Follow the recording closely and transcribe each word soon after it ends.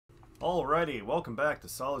Alrighty, welcome back to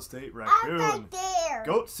Solid State I'm Raccoon right there.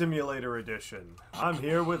 Goat Simulator Edition. I'm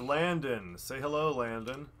here with Landon. Say hello,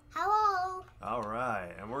 Landon. Hello.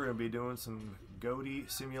 Alright, and we're going to be doing some goaty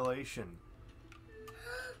simulation.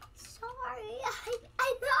 Sorry,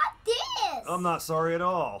 I got this. I'm not sorry at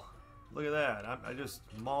all. Look at that. I just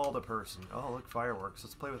mauled a person. Oh, look, fireworks.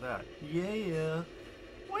 Let's play with that. Yeah.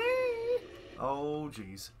 Whee! Oh,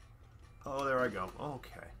 jeez. Oh, there I go.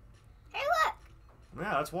 Okay. Hey, look.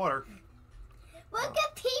 Yeah, that's water. Look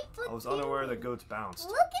at people. I was unaware that goats bounced.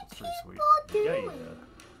 Look at That's pretty people sweet. doing. Yeah.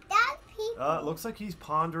 That's people. It looks like he's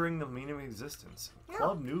pondering the meaning of existence. No.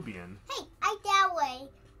 Club Nubian. Hey, I that way.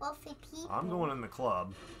 Well, for people. I'm going in the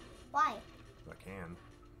club. Why? If I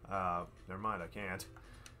can. Never mind, I can't.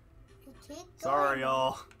 You keep Sorry, going.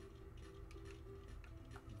 y'all.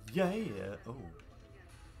 Yeah. Oh.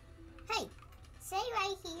 Hey, stay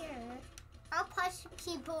right here. I'll push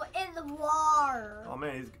people in the water. Oh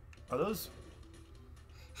man, are those?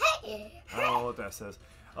 Hey. I don't know what that says.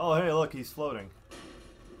 Oh hey, look, he's floating.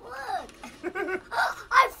 Look.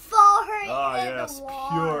 I fall her Ah in yes, the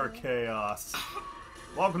water. pure chaos.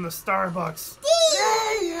 Welcome to Starbucks.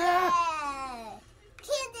 Yeah.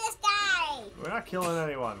 Kill this guy. We're not killing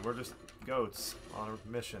anyone. We're just goats on a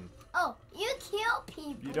mission. Oh, you kill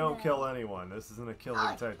people. You don't then. kill anyone. This isn't a killing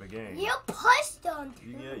Oh, type of game. You push them.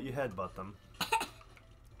 You headbutt them.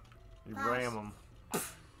 You Gosh. ram them.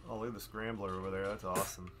 Oh, look at the scrambler over there. That's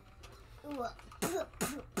awesome.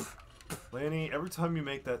 Lanny, every time you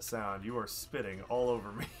make that sound, you are spitting all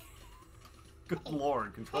over me. Good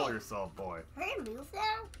lord, control yourself, boy. Her move now?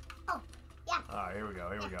 Oh, yeah. Alright, here we go,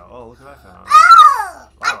 here we go. Oh, look what I found. Oh!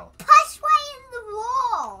 Wow. I pushed right in the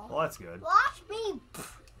wall. Well, that's good. Watch me.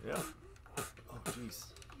 Yeah. Oh, jeez.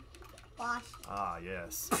 Watch. Ah,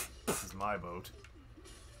 yes. This is my boat.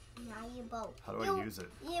 Now you both. How do I use it?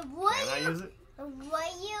 You, Can I use it? Will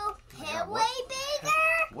you Yeah, head what? way bigger?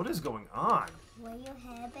 What is going on? Will you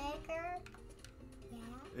head bigger?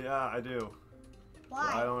 Yeah. Yeah, I do.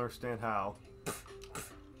 Why? I don't understand how.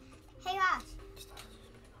 Hey, Ross.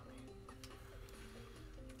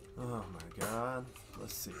 Oh my god.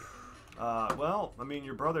 Let's see. Well, I mean,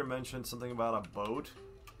 your brother mentioned something about a boat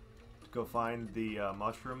to go find the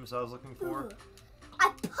mushrooms I was looking for, Ooh.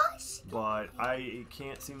 I pushed. but I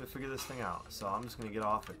can't seem to figure this thing out, so I'm just going to get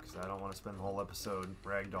off it because I don't want to spend the whole episode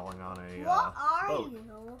ragdolling on a What are boat.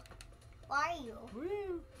 you? Why are you?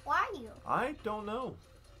 Woo. Why are you? I don't know.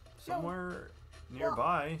 Somewhere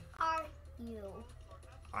nearby. Are you?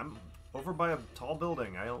 I'm over by a tall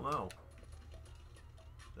building. I don't know.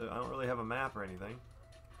 I don't really have a map or anything.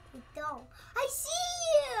 You don't. I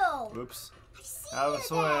see you. Oops. I see Have a you.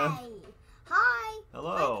 swim. Today. Hi.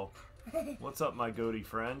 Hello. What's up, my goatee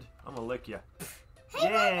friend? I'm gonna lick you. Hey,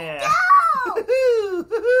 Yeah. let me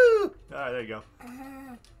All right, there you go.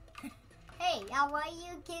 go. Hey, now why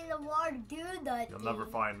you get in the water do nothing? You'll never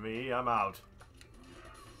find me. I'm out.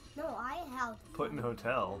 No, I have. Put in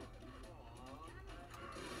hotel.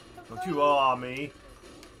 The Don't you awe me.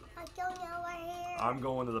 I'm going over here. I'm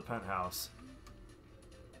going to the penthouse.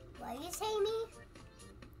 What you say me?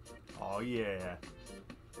 Oh yeah.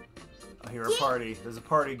 I hear a party. There's a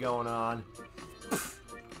party going on.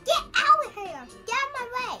 Get out of here! Get out of my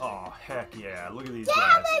way! Oh heck yeah! Look at these Get out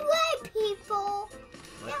guys. of my way, people!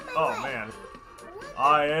 Get out of my Oh way! man. Let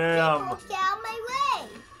I am People get out of my way!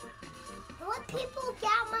 Let people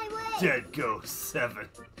get out of my way! Dead Ghost 7.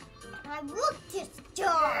 I look this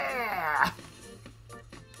job! Yeah.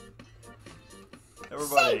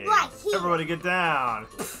 Everybody, Stay right here. everybody get down.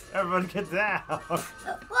 Everybody get down.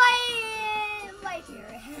 Right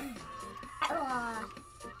here.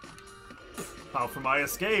 How from my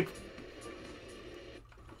escape?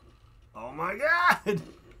 Oh my god!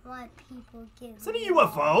 Let people get Is that a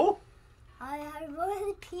UFO? I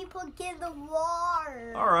let people get the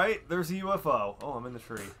water. Alright, there's a UFO. Oh, I'm in the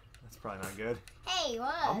tree. That's probably not good. Hey,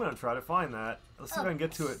 what? I'm gonna try to find that. Let's see if I can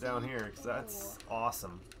get to Oh, it down here, because that's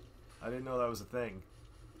awesome. I didn't know that was a thing.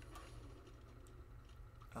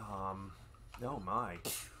 Oh my.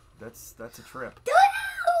 That's a trip. Get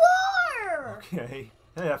out of the water! Okay.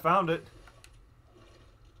 Hey, I found it.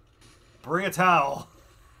 Bring a towel.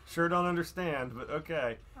 Sure don't understand, but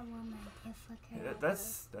okay. I want my difficult.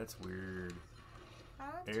 That's weird.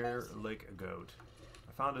 Air like a goat.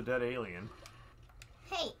 I found a dead alien.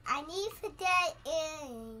 Hey, I need for that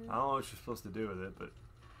in. I don't know what you're supposed to do with it, but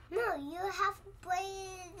No, you have to play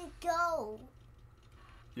it to go.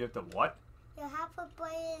 you have to what? You have to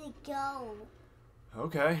play it to go.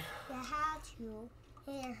 Okay. You have to.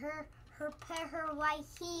 Here, put her right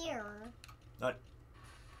here.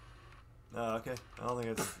 Okay. I don't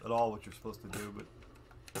think that's at all what you're supposed to do,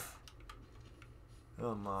 but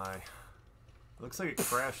Oh my. Looks like it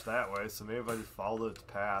crashed that way, so maybe if I just followed its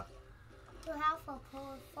path. You have to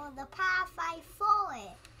pull from the path I follow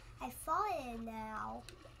it. I follow it now.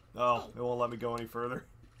 Oh, Hey. it won't let me go any further?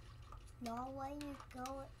 No way you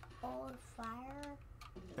go on fire.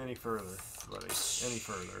 Any further, buddy. Any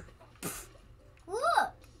further. Look!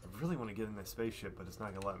 I really want to get in that spaceship, but it's not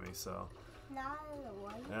going to let me, so... Not the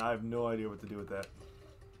way. And I have no idea what to do with that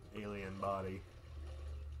alien body.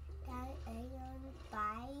 That alien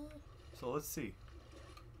body. So let's see.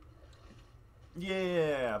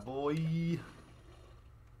 Yeah, boy.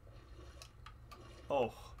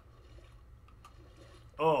 Oh.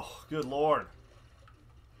 Oh, good lord.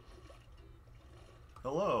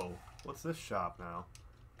 Hello. What's this shop now?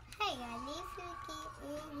 Hey, I need to get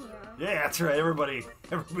in here. Yeah, that's right. Everybody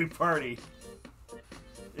party.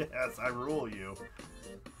 Yes, I rule you.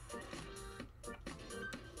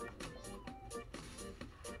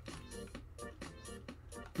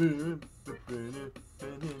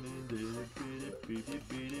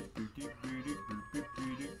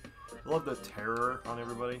 Love the terror on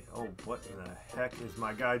everybody. Oh, what in the heck is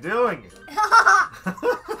my guy doing?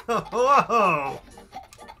 Whoa!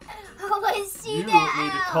 I want to see You that.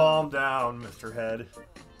 need to calm down, Mr. Head.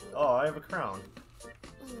 Oh, I have a crown.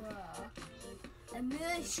 I'm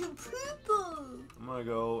gonna shoot people. I'm gonna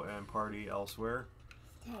go and party elsewhere.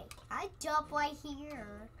 Hey, I jump right here.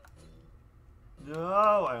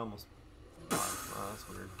 No, I almost... Oh, that's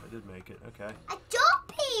weird. I did make it. Okay. I'm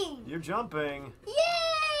jumping! You're jumping.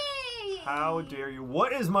 Yay! How dare you?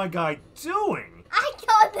 What is my guy doing? I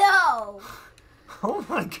don't know. Oh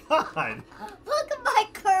my god. Look at my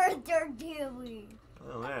character doing.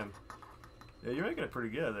 Oh man. Yeah, you're making it pretty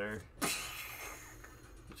good there.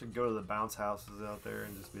 You should go to the bounce houses out there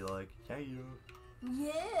and just be like, hey you.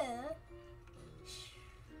 Yeah.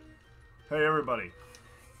 Hey everybody.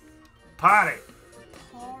 Party!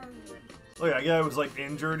 Party. Look, that guy was like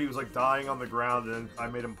injured, he was like dying on the ground, and then I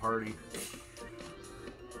made him party.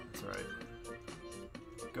 That's right.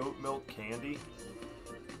 Goat milk candy?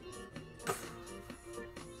 I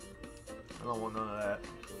don't want none of that.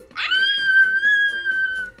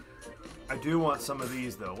 I do want some of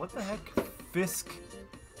these though. What the heck? Fisk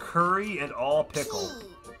curry and all pickle.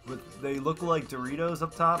 With, they look like Doritos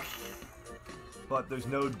up top, but there's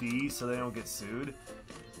no D, so they don't get sued.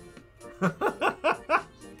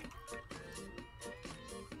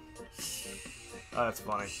 Oh, that's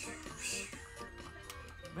funny.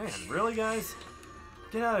 Man, really, guys?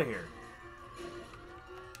 Get out of here.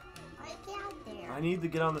 I got there. I need to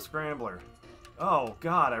get on the scrambler. Oh,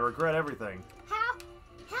 God, I regret everything. How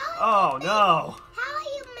Oh, no! How are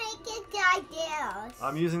you making the ideas?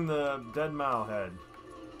 I'm using the dead Mao head.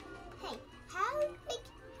 Hey, how are you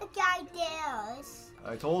making the ideas?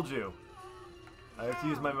 I told you. I have to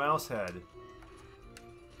use my mouse head.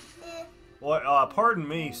 Well, pardon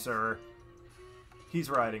me, sir. He's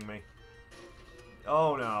riding me.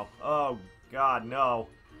 Oh, no. Oh, God, no.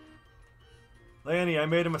 Lanny, I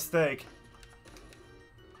made a mistake.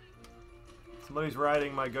 Somebody's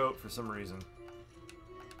riding my goat for some reason.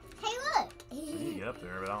 Hey, look. I need to get up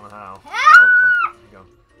there, but I don't know how. Ah! Oh, there you go.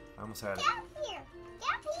 I almost had it. Get up here.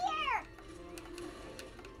 Get up here.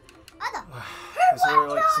 Oh, no. Is there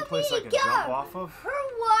like someplace I can jump off of? Her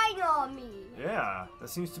white on me. Yeah, that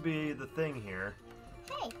seems to be the thing here.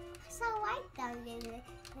 Hey, I saw white down in it.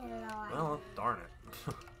 Well, darn it.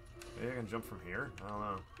 Maybe I can jump from here? I don't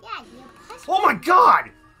know. Yeah, you push Oh my god!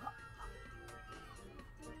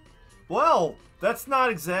 Well, that's not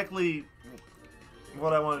exactly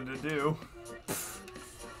what I wanted to do.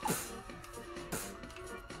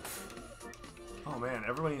 Oh man,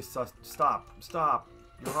 everybody needs to stop. Stop.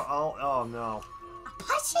 You're all, oh no.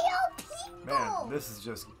 pushing all people. Man, this is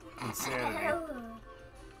just insanity.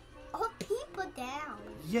 All people down.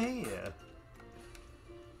 Yeah.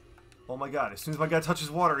 Oh my god, as soon as my guy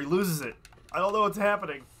touches water, he loses it. I don't know what's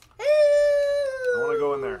happening. I want to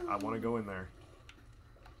go in there. I want to go in there.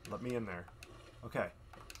 Let me in there. Okay.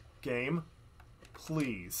 Game,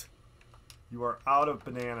 please. You are out of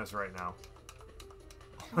bananas right now.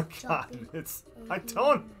 Oh my god, it's...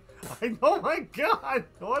 oh my god,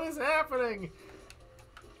 what is happening?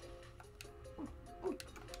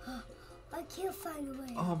 I can't find a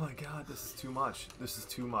way. Oh my god, this is too much. This is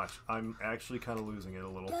too much. I'm actually kind of losing it a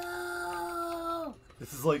little. No!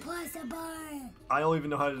 This is like... Press a button. I don't even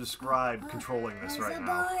know how to describe controlling this right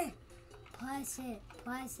now. Press it.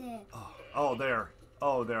 Press it. Oh, there.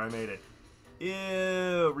 Oh, there, I made it.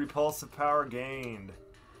 Ew, repulsive power gained.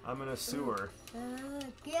 I'm in a sewer.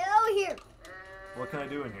 Get out here. What can I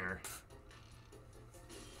do in here?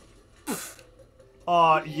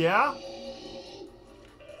 Yeah?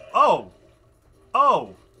 Oh!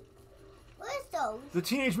 Oh! Where's those? The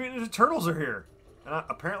Teenage Mutant Ninja Turtles are here! And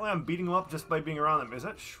apparently I'm beating them up just by being around them. Is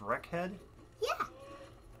that Shrek Head? Yeah.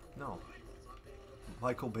 No.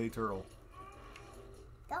 Michael Bay Turtle.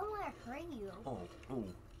 Don't want to hurt you. Oh, ooh.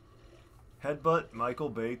 Headbutt Michael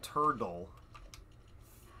Bay Turtle.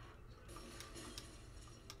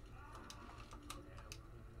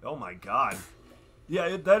 Oh my god.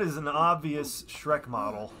 Yeah, that is an obvious Shrek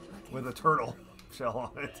model with a turtle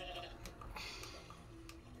shell on it.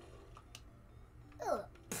 Ugh.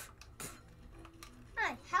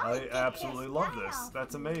 How I did you absolutely get love that this. off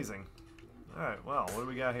That's me? amazing. Alright, well, what do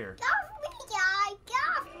we got here?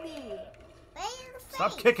 Got me. Right in the face.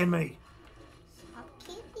 Stop kicking me! Stop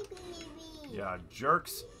kicking me, baby. Yeah,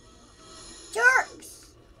 jerks.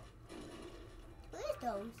 Jerks. Where's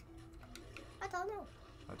those? I don't know.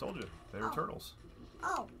 I told you, they were turtles.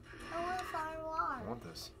 Oh, I want to find I water. want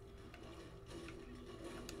this.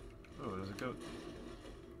 Oh, there's a goat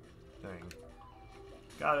thing.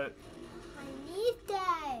 Got it. I need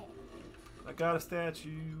that. I got a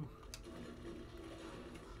statue.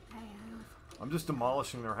 I have. I'm just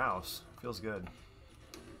demolishing their house. Feels good.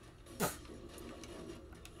 I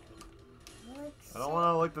don't want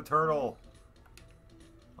to lick the turtle.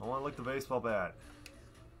 I want to lick the baseball bat.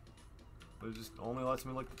 But it just only lets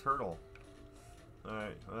me lick the turtle.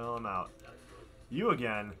 Alright, well, I'm out. You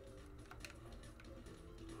again.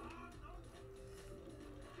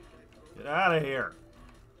 Get out of here.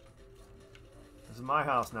 This is my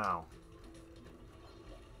house now.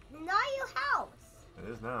 Not your house. It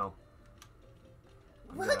is now.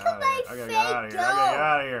 Look at my I gotta fake get out of here. I gotta goat. get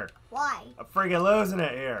out of here. Why? I'm freaking losing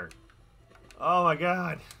it here. Oh my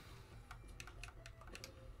god.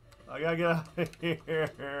 I gotta get out of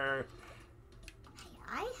here.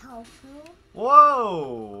 I help you.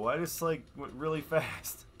 Whoa! I just like went really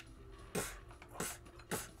fast.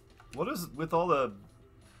 What is with all the...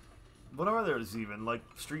 What are those even? Like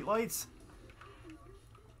street lights?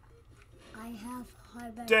 I have high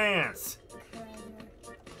back. Dance!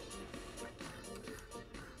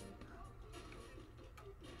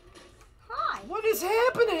 Hi. What is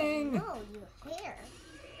happening? Oh, your hair.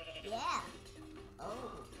 Yeah. Oh.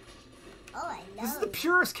 Oh, I know. This is the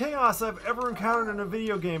purest chaos I've ever encountered in a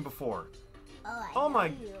video game before. Oh, Oh my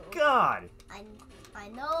you. god! I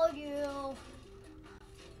know you.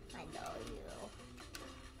 I know you.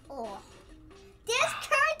 Oh. This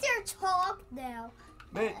character talk now.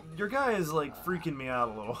 Man, your guy is like freaking me out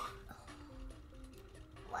a little.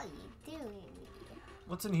 What are you doing?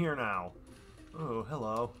 What's in here now? Oh,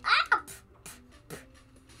 hello. Ah!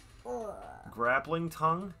 Oh, Grappling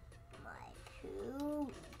tongue? my poo.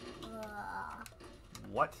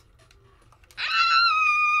 What?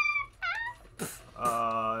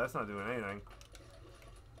 That's not doing anything.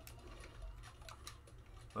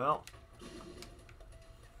 Well.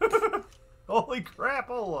 Holy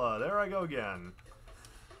crapola! There I go again.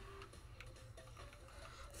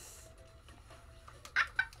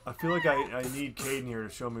 I feel like I need Caden here to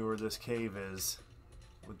show me where this cave is.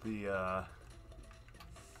 With the,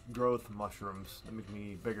 growth mushrooms that make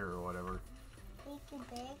me bigger or whatever. Make you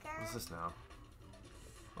bigger? What's this now?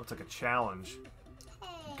 Oh, it's like a challenge.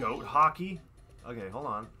 Hey. Goat hockey? Okay, hold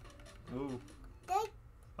on. Ooh.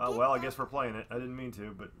 Well, I guess we're playing it. I didn't mean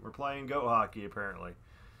to, but we're playing goat hockey, apparently.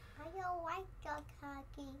 I don't like goat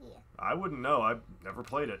hockey. I wouldn't know. I've never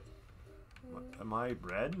played it. What, am I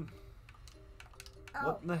red? Oh.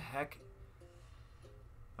 What in the heck?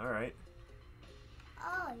 Alright.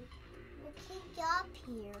 Oh, you can't up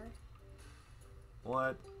here.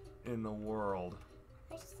 What in the world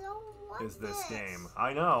I still want is this game?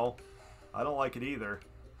 I know. I don't like it either.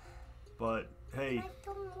 But, hey. I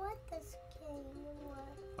don't want this game.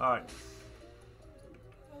 Alright.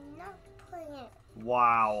 I'm not playing it.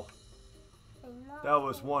 Wow. I'm not That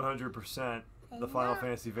was playing 100% it. the I'm Final not-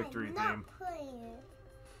 Fantasy victory I'm theme. not playing it.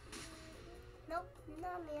 Nope,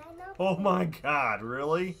 not me. I'm not Oh playing my it. god,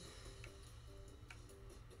 really?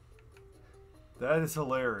 That is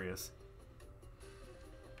hilarious.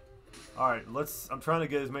 Alright, I'm trying to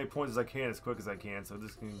get as many points as I can as quick as I can so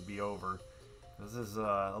this can be over. This is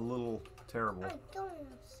a little terrible. I don't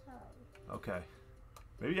have Okay.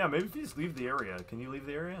 Maybe if you just leave the area. Can you leave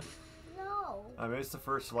the area? No, Maybe it's the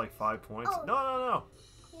first like 5 points. Oh. No.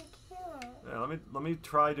 you can't. Yeah, let me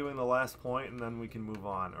try doing the last point and then we can move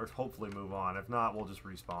on. Or hopefully move on. If not, we'll just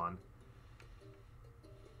respawn.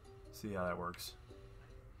 See how that works.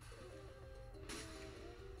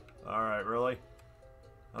 Alright, really?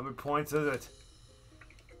 How many points is it?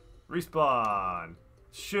 Respawn!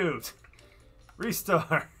 Shoot!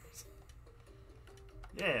 Restart!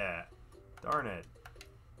 Yeah! Darn it.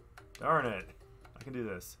 Darn it. I can do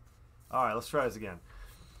this. Alright, let's try this again.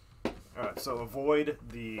 Alright, so avoid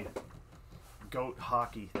the goat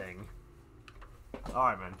hockey thing.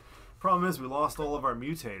 Alright, man. Problem is, we lost all of our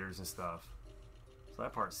mutators and stuff. So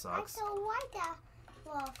that part sucks. I don't like that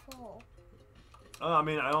waffle. I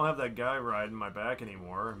mean, I don't have that guy riding my back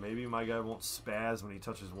anymore. Maybe my guy won't spaz when he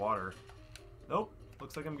touches water. Nope.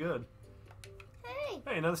 Looks like I'm good. Hey!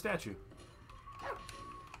 Hey, another statue.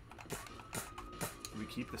 Do we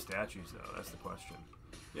keep the statues, though? That's the question.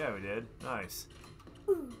 Yeah, we did. Nice.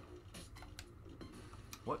 Ooh.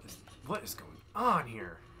 What is going on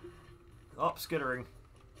here? Oh, skittering.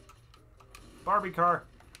 Barbie car.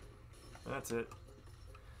 That's it.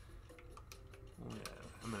 Yeah,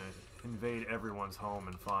 I'm gonna invade everyone's home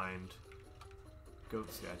and find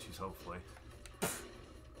goat statues, hopefully. What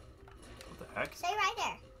the heck? Stay right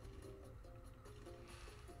there.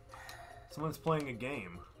 Someone's playing a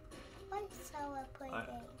game. What's someone playing? I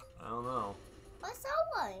don't know. What's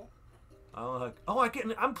someone? I don't know. Oh,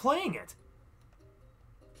 I'm playing it.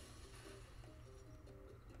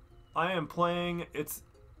 I am playing. It's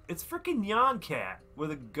freaking Nyan Cat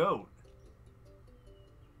with a goat.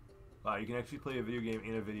 Wow, you can actually play a video game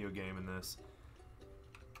in a video game in this.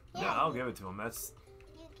 Yeah, I'll give it to him. That's.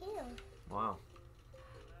 You can. Wow.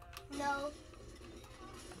 No.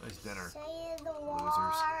 Nice dinner. Stay in the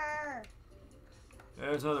water.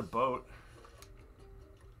 There's another boat.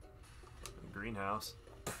 A greenhouse.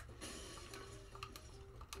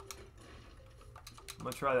 I'm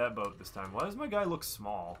gonna try that boat this time. Why does my guy look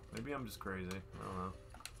small? Maybe I'm just crazy. I don't know.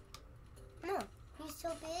 No, he's so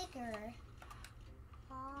bigger.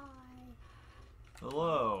 Hi.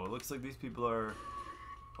 Hello. It looks like these people are,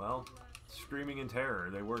 well, screaming in terror.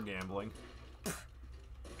 They were gambling.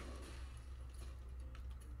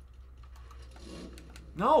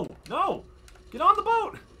 No! No! Get on the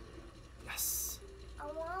boat! Yes! I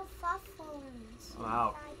want waffles. I'm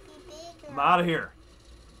out. I'd be bigger. I'm out of here.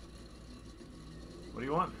 What do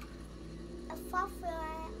you want? A waffle,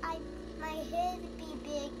 my head would be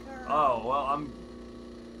bigger. Oh, well, I'm...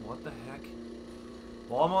 What the heck?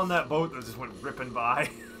 Well, I'm on that boat that just went ripping by.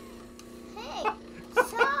 Hey,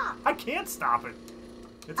 stop! I can't stop it.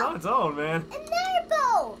 It's on its own, man. Another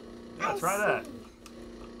boat! Yeah, try that.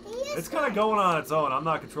 It's kind of nice. going on its own. I'm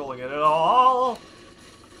not controlling it at all.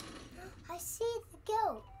 I see the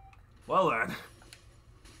goat. Well then.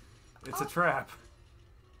 It's a trap.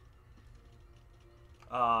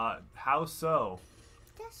 How so?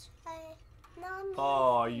 This way. Not me.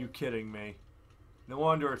 Oh, are you kidding me? No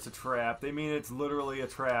wonder it's a trap. They mean it's literally a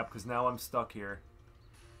trap because now I'm stuck here.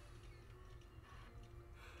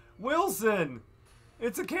 Wilson!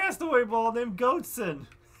 It's a castaway ball named Goatson.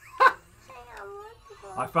 Hey, I want to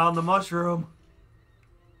go. I found the mushroom.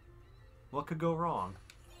 What could go wrong?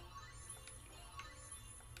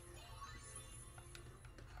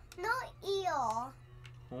 No eel.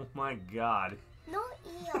 Oh my god. No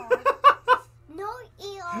eel. No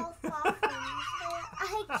eel waffles.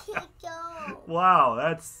 I can't go. Wow,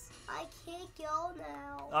 that's... I can't go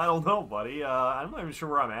now. I don't know, buddy. I'm not even sure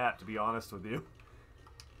where I'm at, to be honest with you.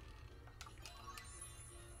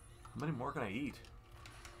 How many more can I eat?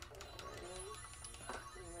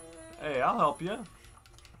 Hey, I'll help you.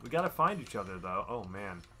 We gotta find each other, though. Oh,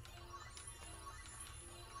 man.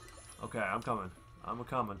 Okay, I'm coming. I'm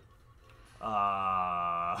coming.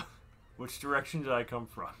 Which direction did I come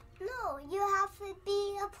from? No, you have to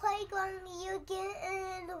be a playground. You get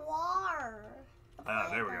in the water. Ah,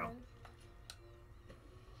 there we go.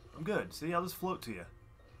 I'm good. See, I'll just float to you.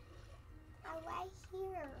 I'm right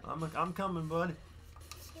here. I'm coming, bud.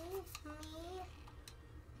 Save me.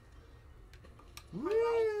 Woo!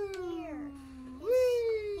 Right here.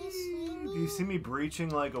 You see me? Do you see me breaching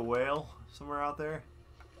like a whale somewhere out there?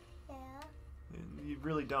 Yeah. You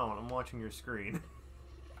really don't. I'm watching your screen.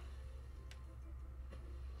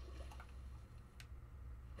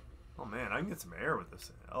 Oh man, I can get some air with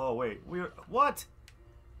this. Oh wait, what?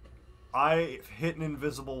 I hit an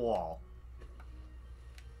invisible wall.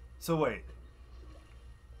 So wait,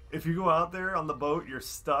 if you go out there on the boat, you're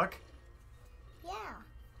stuck? Yeah.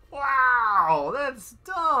 Wow, that's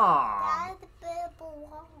dumb. That's a beautiful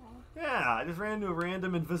wall. Yeah, I just ran into a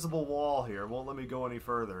random invisible wall here. It won't let me go any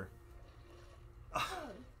further.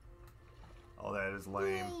 Oh, that is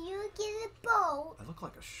lame. You get a boat. I look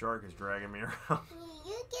like a shark is dragging me around.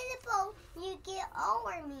 You get a boat. You get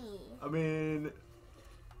over me. I mean,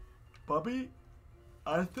 puppy,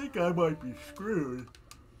 I think I might be screwed.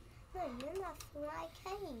 No, you're not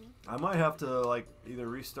like me. I might have to, like, either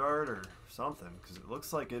restart or something, because it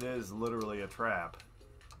looks like it is literally a trap.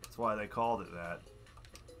 That's why they called it that.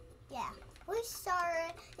 Yeah. We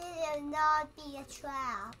started it and not be a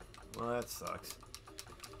trap. Well, that sucks.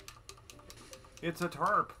 It's a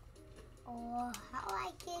tarp. Oh, how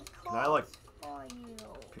I get Can I, like, for you?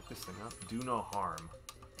 pick this thing up? Do no harm.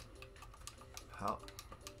 How?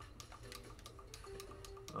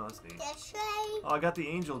 Oh, that's neat. This way? Oh, I got the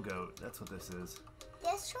angel goat. That's what this is.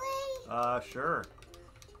 This way? Sure.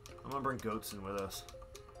 I'm gonna bring goats in with us.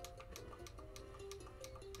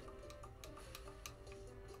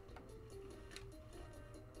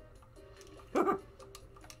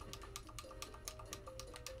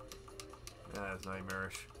 That's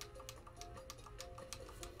nightmarish.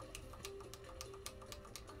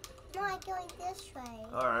 No, I'm going this way.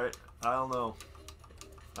 Alright, I don't know.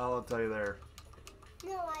 I'll tell you there.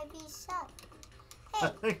 No, I be stuck. I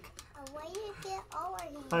Hey, think where you get over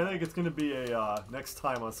here? I think it's gonna be a next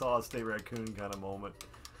time on Solid State Raccoon kind of moment.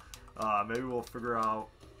 Maybe we'll figure out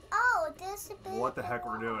Oh, this is what the heck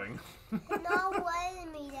we're doing. No way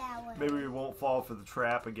me that way. Maybe we won't fall for the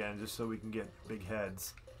trap again, just so we can get big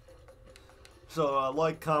heads. So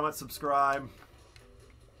like, comment, subscribe.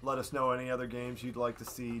 Let us know any other games you'd like to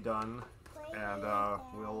see done, and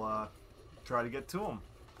we'll try to get to them.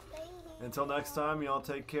 Until next time, y'all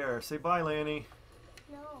take care. Say bye, Lanny.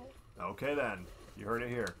 No. Okay then. You heard it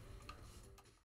here.